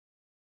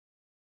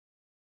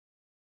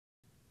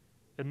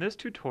In this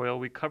tutorial,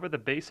 we cover the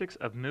basics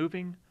of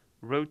moving,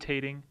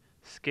 rotating,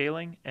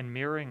 scaling, and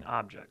mirroring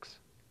objects.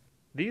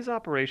 These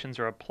operations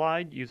are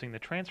applied using the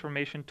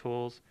transformation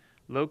tools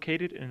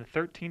located in the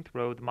 13th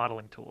row of the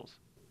modeling tools.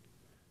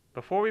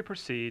 Before we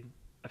proceed,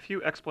 a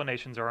few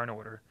explanations are in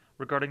order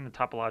regarding the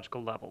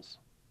topological levels.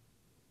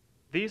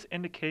 These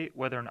indicate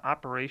whether an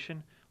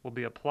operation will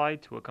be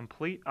applied to a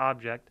complete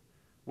object,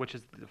 which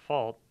is the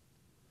default,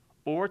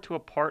 or to a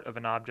part of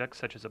an object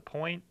such as a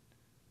point,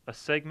 a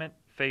segment,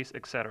 face,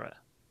 etc.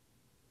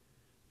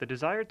 The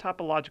desired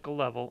topological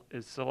level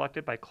is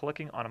selected by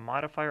clicking on a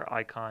modifier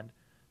icon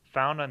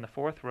found on the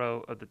 4th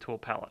row of the tool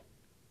palette.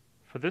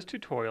 For this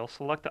tutorial,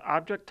 select the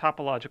object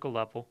topological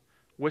level,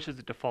 which is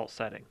the default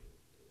setting.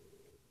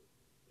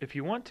 If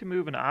you want to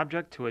move an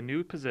object to a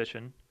new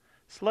position,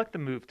 select the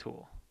Move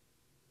tool.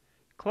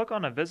 Click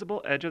on a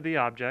visible edge of the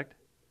object,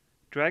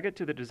 drag it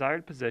to the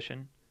desired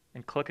position,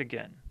 and click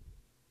again.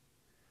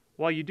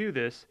 While you do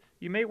this,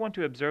 you may want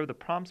to observe the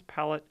prompts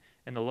palette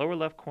in the lower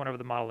left corner of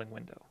the modeling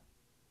window.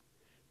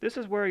 This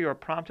is where you are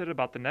prompted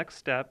about the next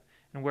step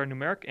and where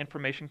numeric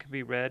information can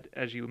be read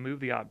as you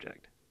move the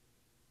object.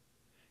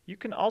 You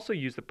can also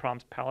use the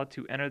prompts palette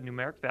to enter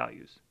numeric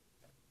values.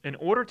 In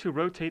order to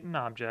rotate an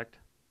object,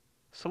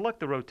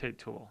 select the Rotate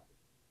tool.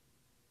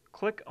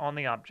 Click on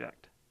the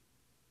object.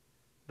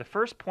 The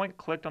first point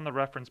clicked on the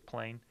reference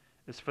plane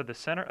is for the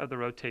center of the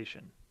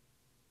rotation.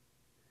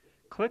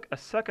 Click a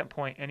second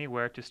point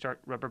anywhere to start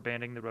rubber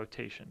banding the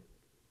rotation.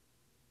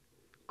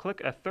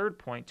 Click a third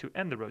point to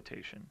end the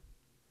rotation.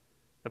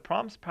 The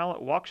prompts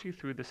palette walks you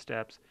through the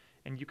steps,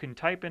 and you can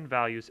type in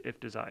values if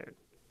desired.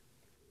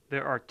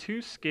 There are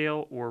two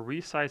scale or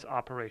resize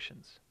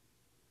operations.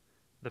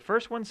 The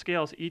first one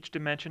scales each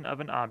dimension of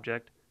an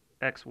object,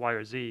 x, y,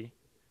 or z,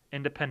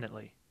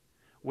 independently,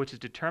 which is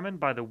determined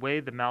by the way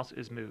the mouse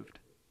is moved.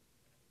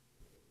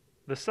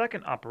 The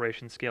second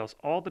operation scales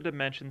all the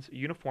dimensions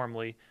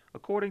uniformly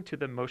according to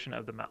the motion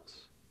of the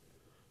mouse.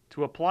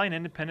 To apply an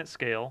independent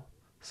scale,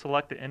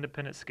 select the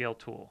Independent Scale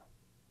tool.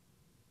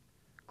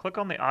 Click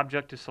on the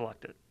object to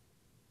select it.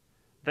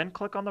 Then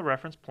click on the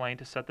reference plane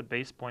to set the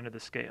base point of the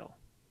scale.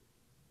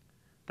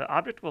 The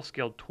object will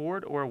scale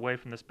toward or away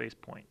from this base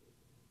point.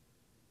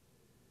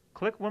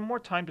 Click one more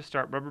time to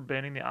start rubber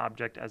banding the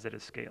object as it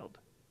is scaled.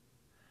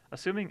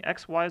 Assuming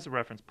XY is the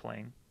reference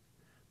plane,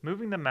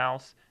 moving the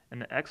mouse in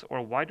the X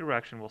or Y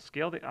direction will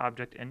scale the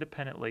object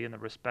independently in the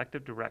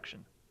respective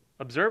direction.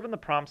 Observe in the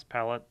prompts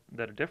palette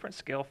that a different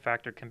scale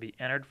factor can be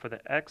entered for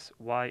the X,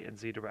 Y, and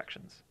Z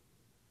directions.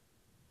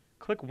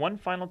 Click one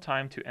final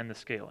time to end the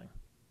scaling.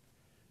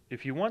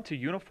 If you want to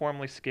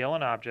uniformly scale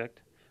an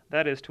object,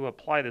 that is to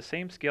apply the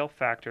same scale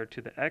factor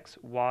to the X,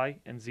 Y,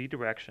 and Z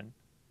direction,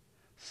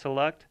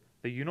 select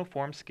the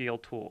Uniform Scale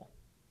tool.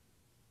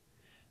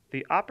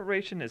 The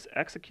operation is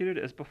executed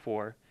as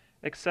before,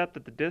 except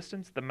that the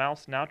distance the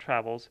mouse now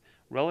travels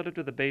relative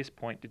to the base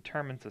point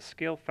determines the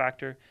scale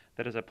factor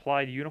that is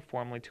applied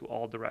uniformly to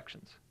all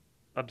directions.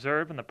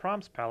 Observe in the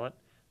prompts palette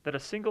that a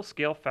single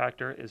scale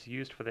factor is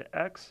used for the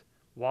X,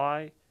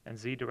 Y, and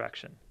Z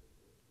direction.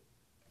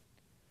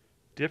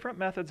 Different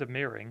methods of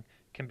mirroring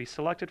can be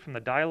selected from the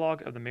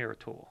dialog of the Mirror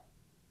tool.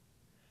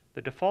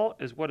 The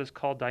default is what is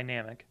called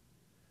Dynamic,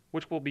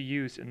 which will be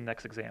used in the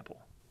next example.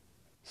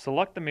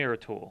 Select the Mirror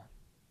tool.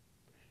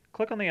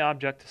 Click on the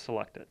object to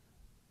select it.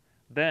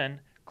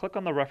 Then, click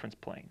on the reference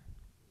plane.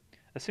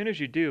 As soon as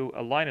you do,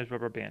 a line is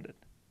rubber banded.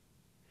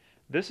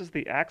 This is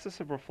the axis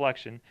of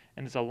reflection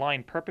and is a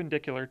line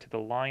perpendicular to the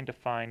line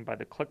defined by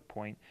the click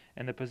point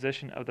and the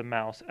position of the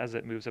mouse as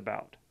it moves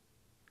about.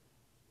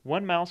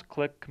 One mouse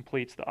click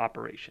completes the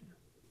operation.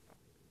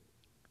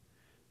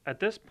 At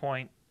this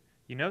point,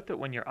 you note that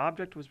when your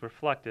object was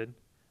reflected,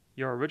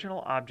 your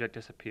original object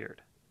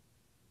disappeared.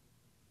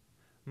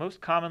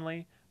 Most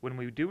commonly, when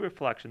we do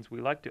reflections,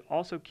 we like to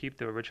also keep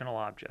the original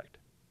object.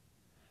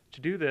 To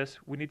do this,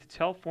 we need to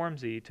tell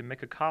FormZ to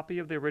make a copy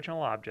of the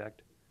original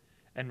object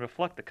and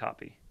reflect the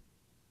copy.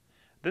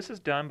 This is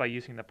done by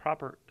using the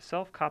proper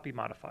SelfCopy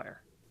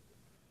modifier.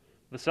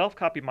 The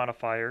SelfCopy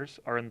modifiers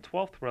are in the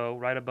 12th row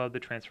right above the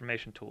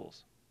transformation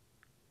tools.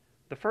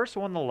 The first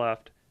one on the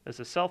left is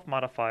the Self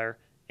modifier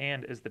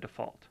and is the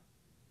default.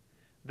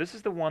 This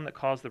is the one that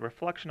caused the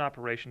reflection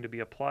operation to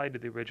be applied to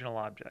the original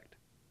object.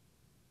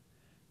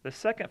 The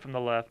second from the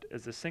left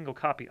is the single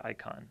copy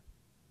icon.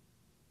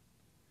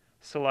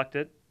 Select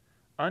it,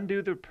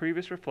 undo the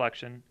previous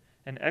reflection,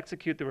 and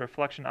execute the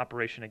reflection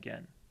operation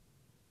again.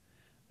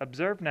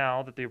 Observe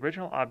now that the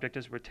original object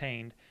is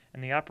retained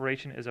and the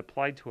operation is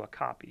applied to a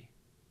copy.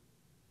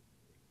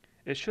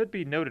 It should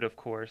be noted, of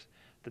course,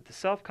 that the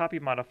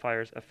SelfCopy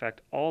modifiers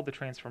affect all the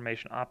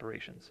transformation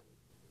operations.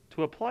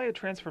 To apply a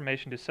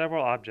transformation to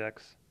several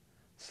objects,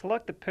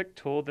 select the Pick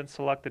tool, then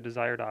select the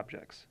desired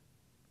objects.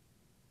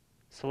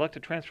 Select a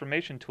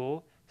transformation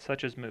tool,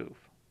 such as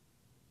Move.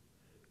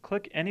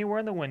 Click anywhere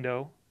in the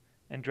window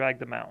and drag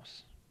the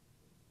mouse.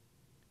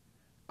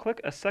 Click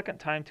a second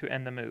time to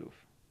end the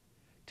move.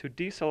 To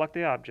deselect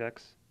the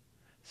objects,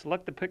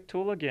 select the Pick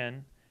tool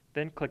again,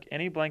 then click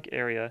any blank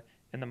area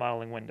in the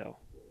modeling window.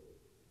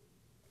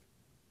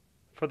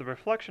 For the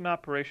reflection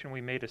operation, we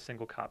made a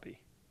single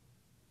copy.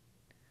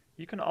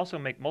 You can also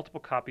make multiple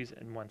copies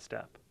in one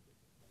step.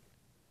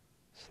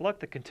 Select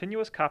the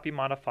continuous copy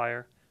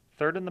modifier,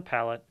 third in the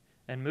palette,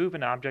 and move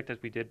an object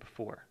as we did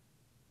before.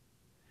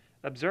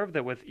 Observe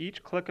that with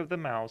each click of the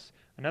mouse,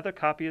 another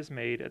copy is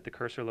made at the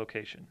cursor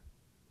location.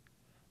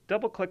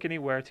 Double-click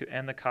anywhere to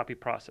end the copy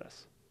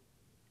process.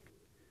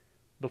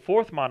 The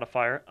fourth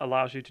modifier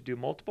allows you to do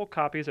multiple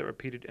copies at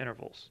repeated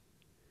intervals.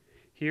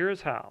 Here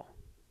is how.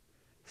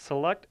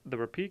 Select the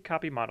Repeat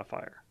Copy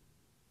modifier.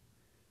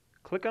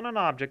 Click on an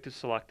object to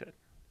select it.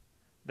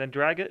 Then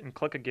drag it and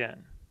click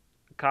again.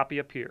 A copy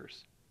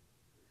appears.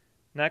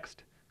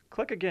 Next,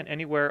 click again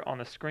anywhere on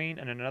the screen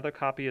and another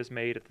copy is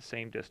made at the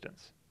same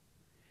distance.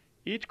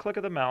 Each click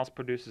of the mouse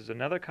produces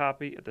another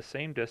copy at the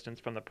same distance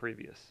from the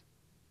previous.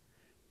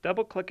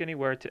 Double-click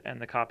anywhere to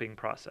end the copying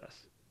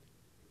process.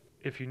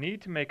 If you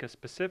need to make a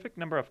specific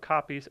number of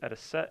copies at a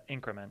set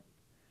increment,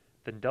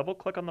 then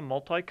double-click on the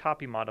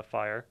Multi-Copy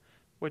modifier,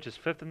 which is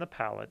fifth in the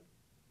palette,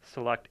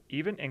 select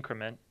Even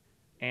Increment,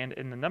 and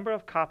in the Number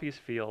of Copies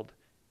field,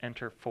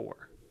 enter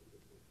 4.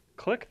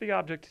 Click the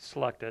object to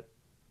select it,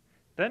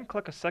 then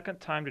click a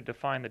second time to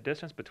define the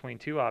distance between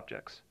two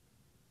objects.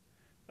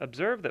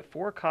 Observe that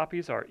 4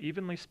 copies are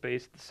evenly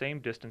spaced the same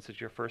distance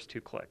as your first 2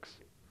 clicks.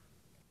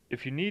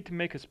 If you need to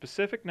make a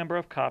specific number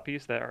of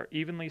copies that are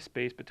evenly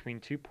spaced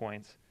between 2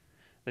 points,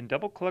 then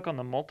double-click on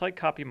the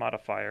Multi-Copy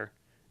modifier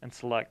and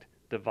select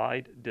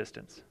Divide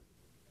Distance.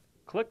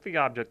 Click the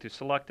object to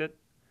select it,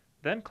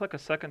 then click a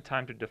second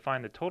time to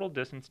define the total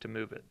distance to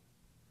move it.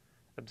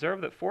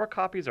 Observe that 4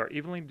 copies are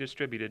evenly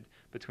distributed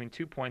between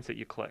 2 points that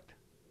you clicked.